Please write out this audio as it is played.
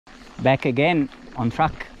back again on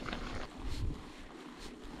track.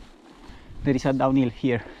 There is a downhill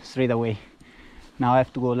here straight away. Now I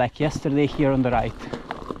have to go like yesterday here on the right.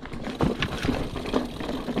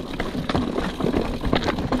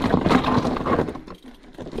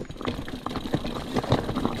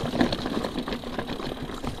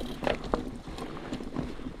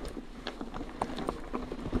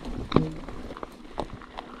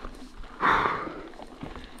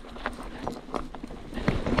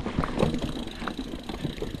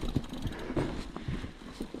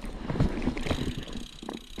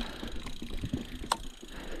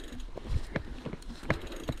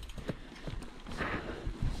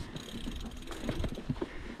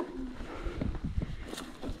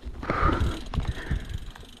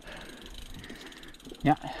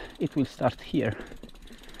 Yeah, it will start here.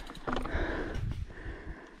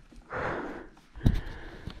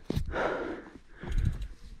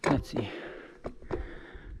 Let's see.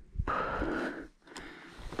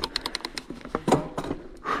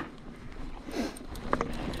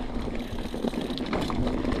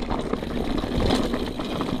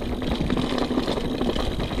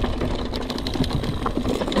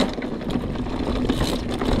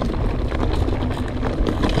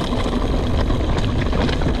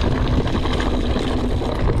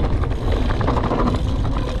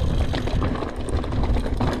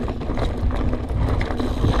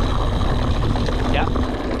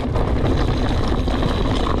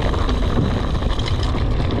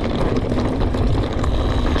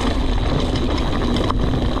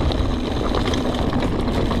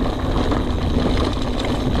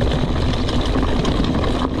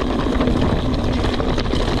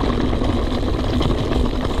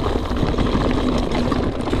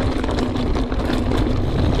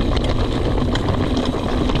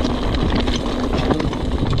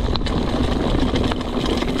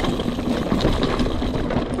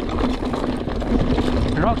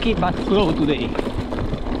 Rocky but slow today.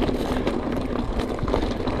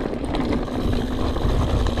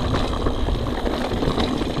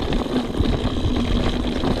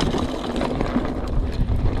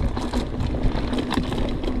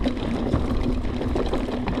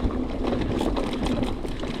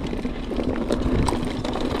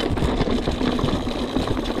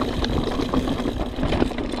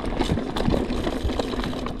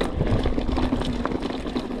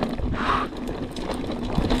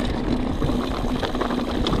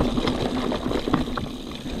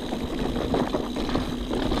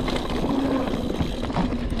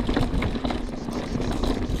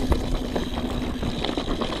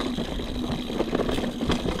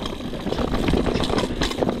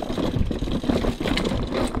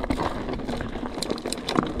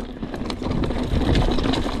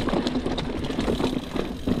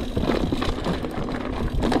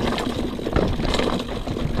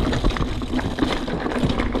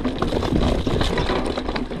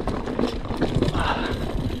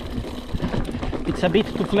 It's a bit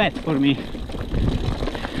too flat for me.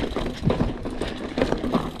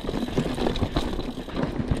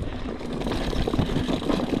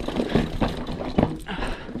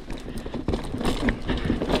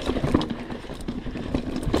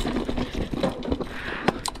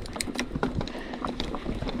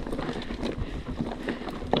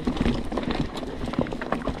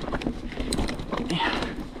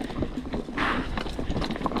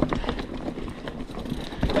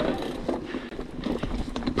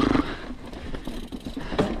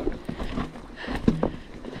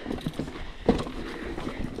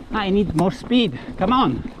 I need more speed, come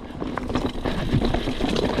on!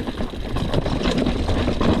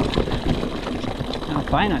 Oh,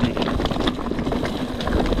 finally!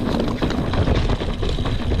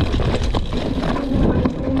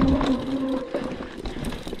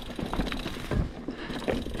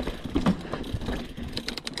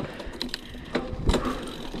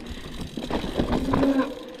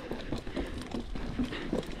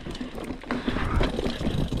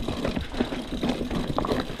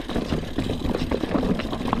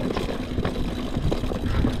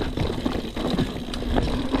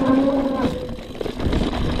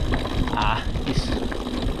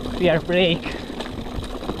 Rear brake.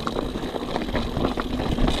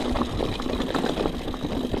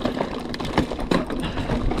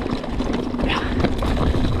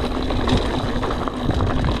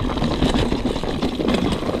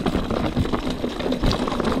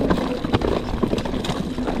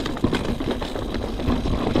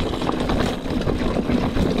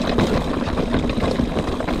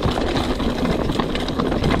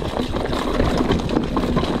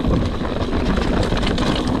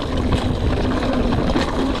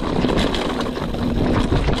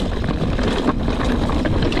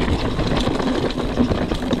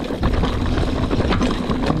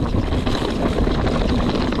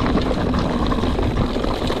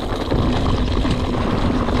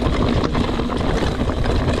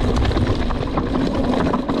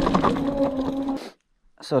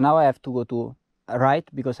 So now I have to go to right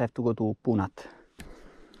because I have to go to Punat.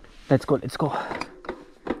 Let's go, let's go.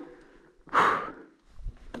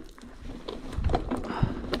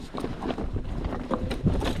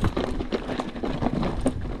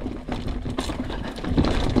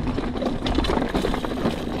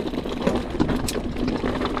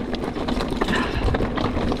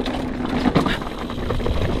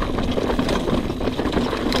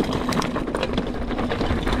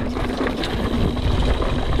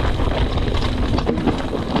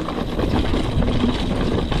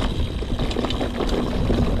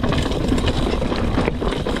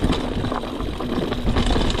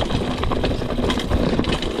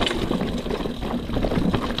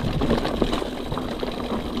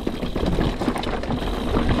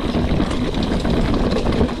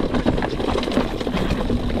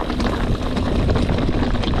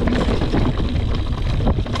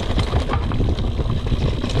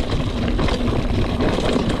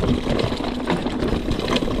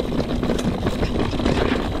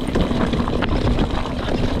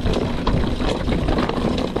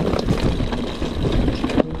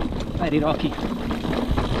 Very rocky.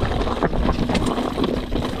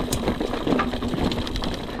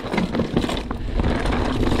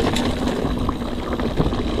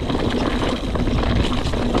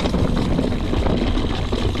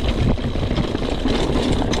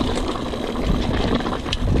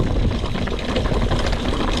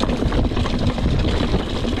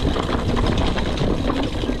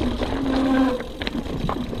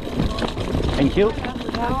 Thank you.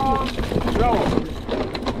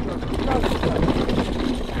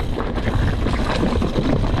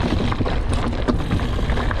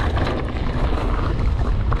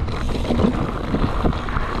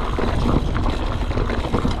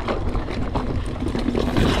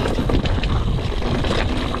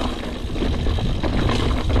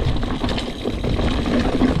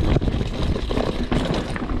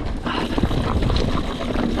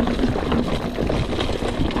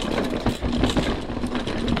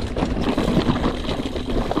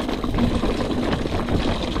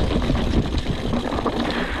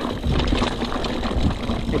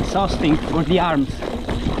 Exhausting for the arms.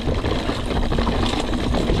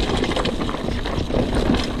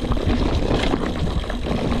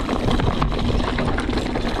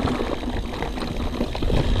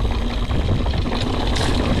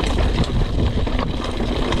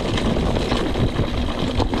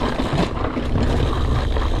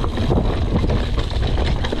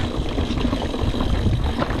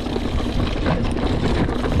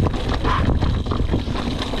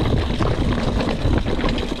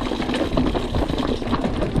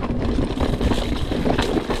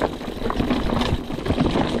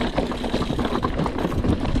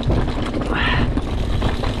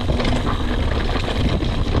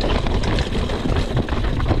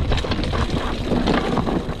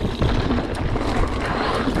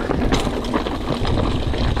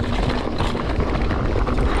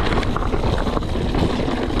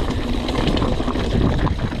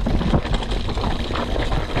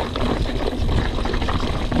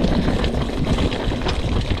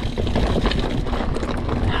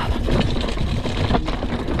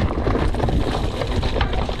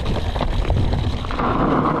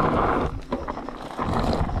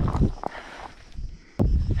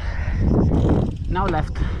 Now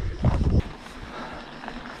left.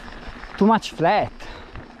 Too much flat.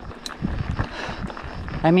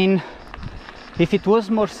 I mean, if it was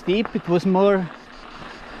more steep, it was more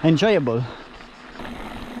enjoyable.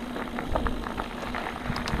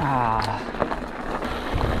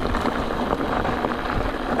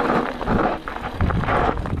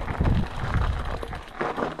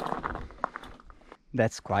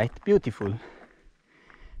 That's quite beautiful.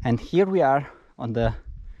 And here we are on the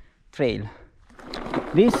trail.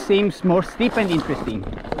 This seems more steep and interesting.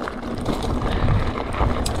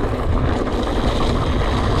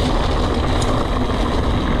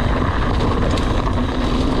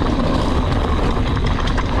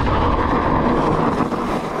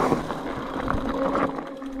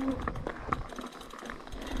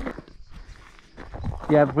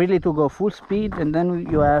 You have really to go full speed, and then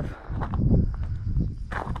you have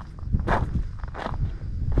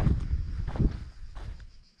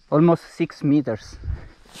almost 6 meters.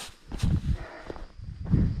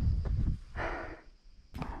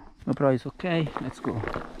 GoPro is okay, let's go.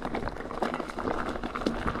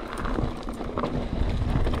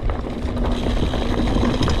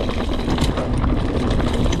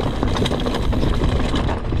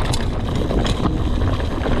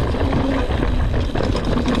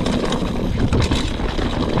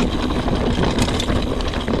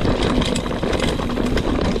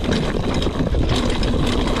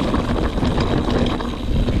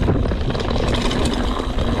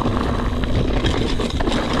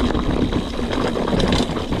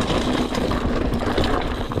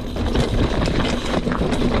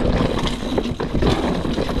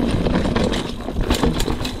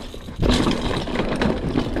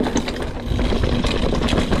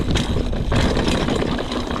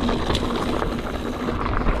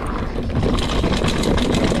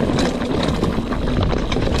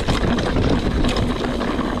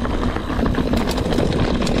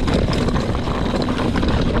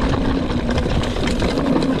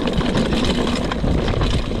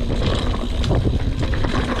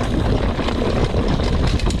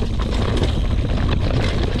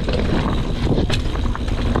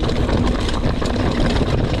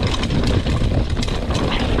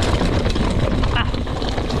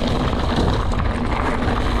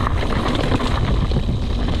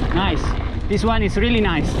 This one is really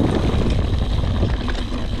nice.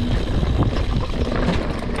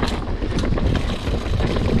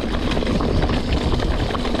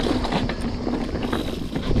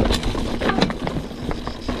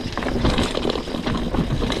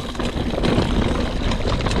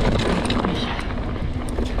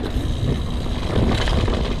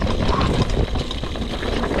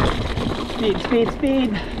 Speed, speed,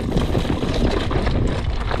 speed.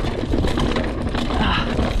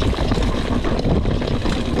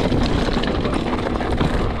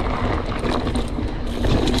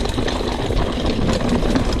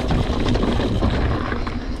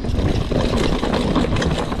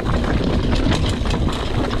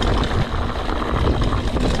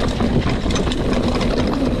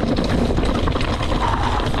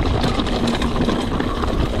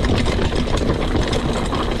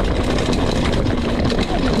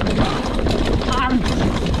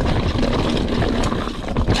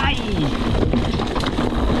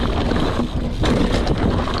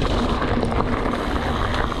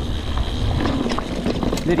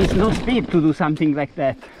 There is no speed to do something like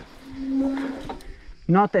that.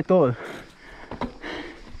 Not at all.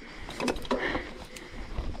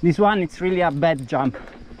 This one, it's really a bad jump.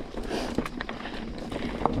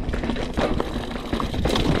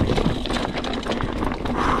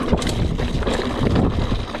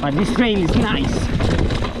 But this trail is nice.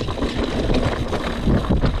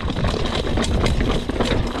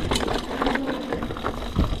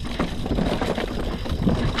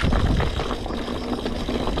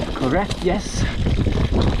 Correct, yes.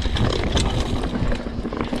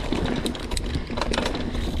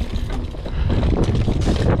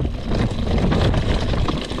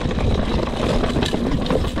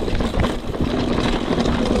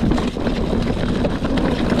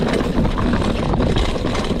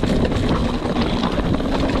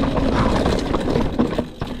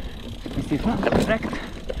 Is this one correct?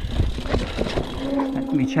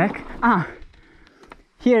 Let me check. Ah,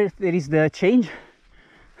 here there is the change.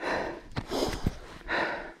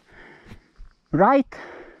 Right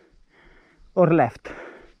or left.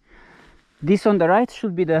 This on the right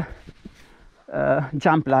should be the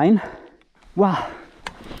jump line. Wow.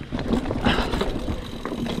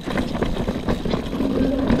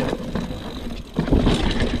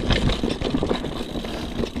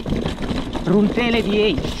 Runtele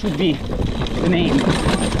DH should be the name.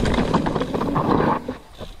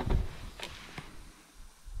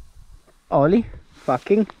 Holy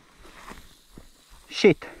fucking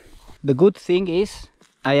shit. The good thing is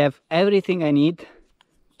I have everything I need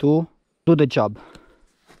to do the job.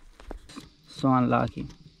 So unlucky.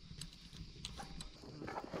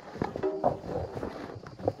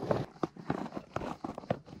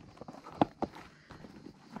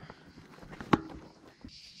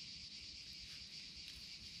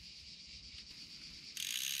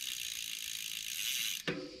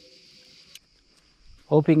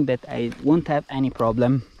 Hoping that I won't have any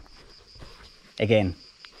problem again.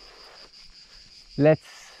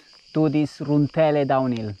 Let's do this Runtele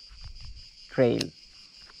downhill trail.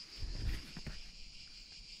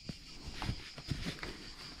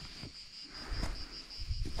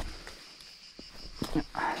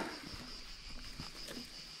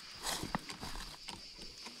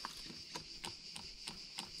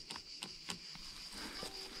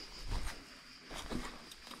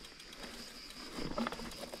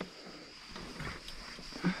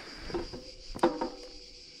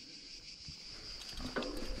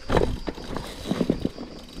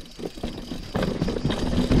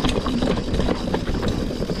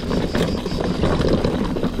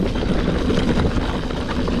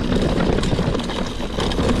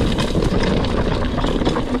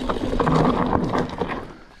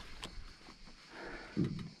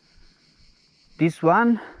 This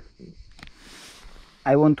one,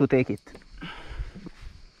 I want to take it.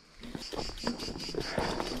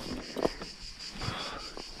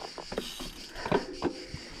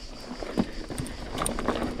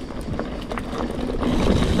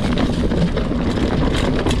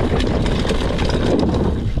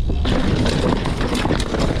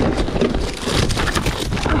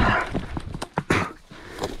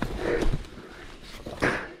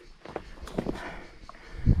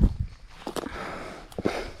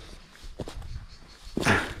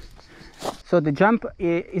 So the jump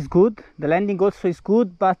is good, the landing also is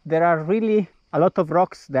good, but there are really a lot of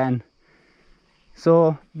rocks then.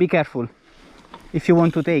 So be careful if you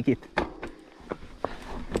want to take it.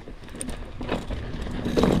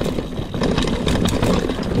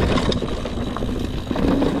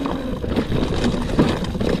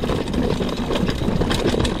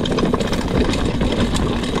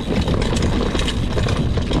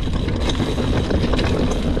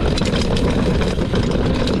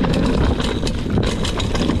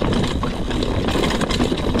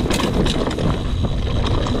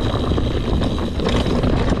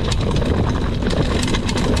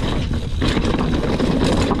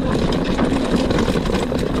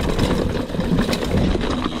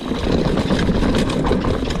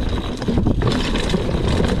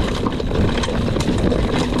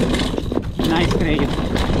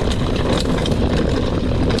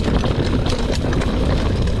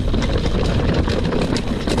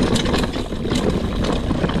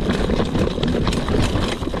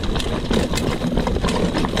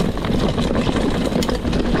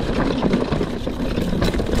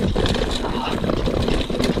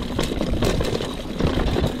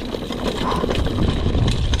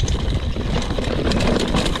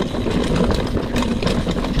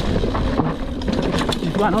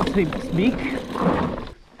 one also is big.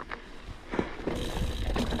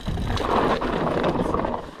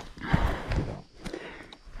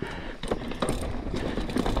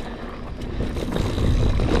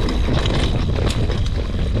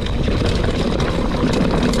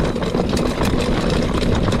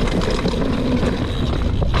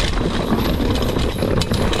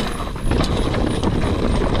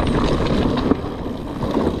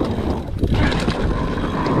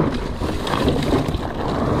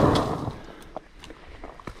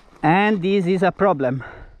 And this is a problem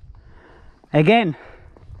again.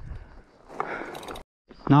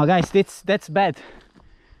 Now guys, that's bad.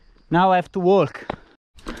 Now I have to walk.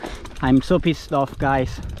 I'm so pissed off,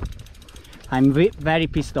 guys. I'm very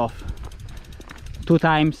pissed off. 2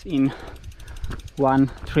 times in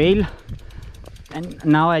one trail, and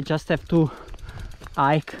now I just have to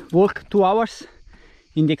walk 2 hours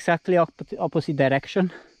in the exactly opposite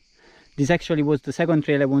direction. This actually was the second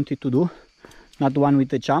trail I wanted to do, not the one with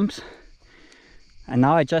the jumps. And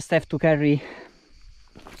now I just have to carry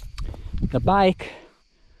the bike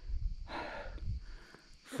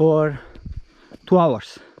for 2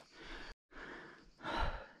 hours.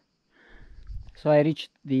 So I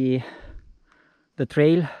reached the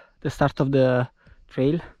trail, the start of the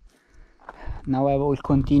trail. Now I will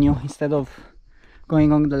continue. Instead of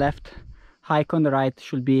going on the left, hike on the right.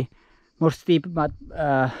 Should be more steep, but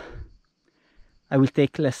I will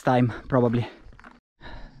take less time probably.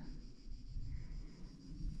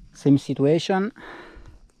 Same situation,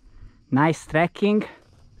 nice trekking,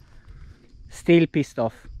 still pissed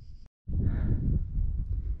off.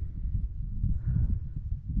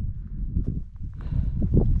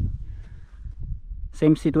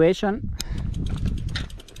 Same situation,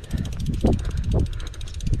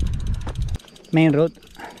 main road.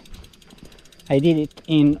 I did it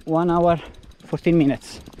in 1 hour 14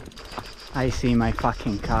 minutes. I see my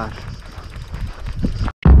fucking car.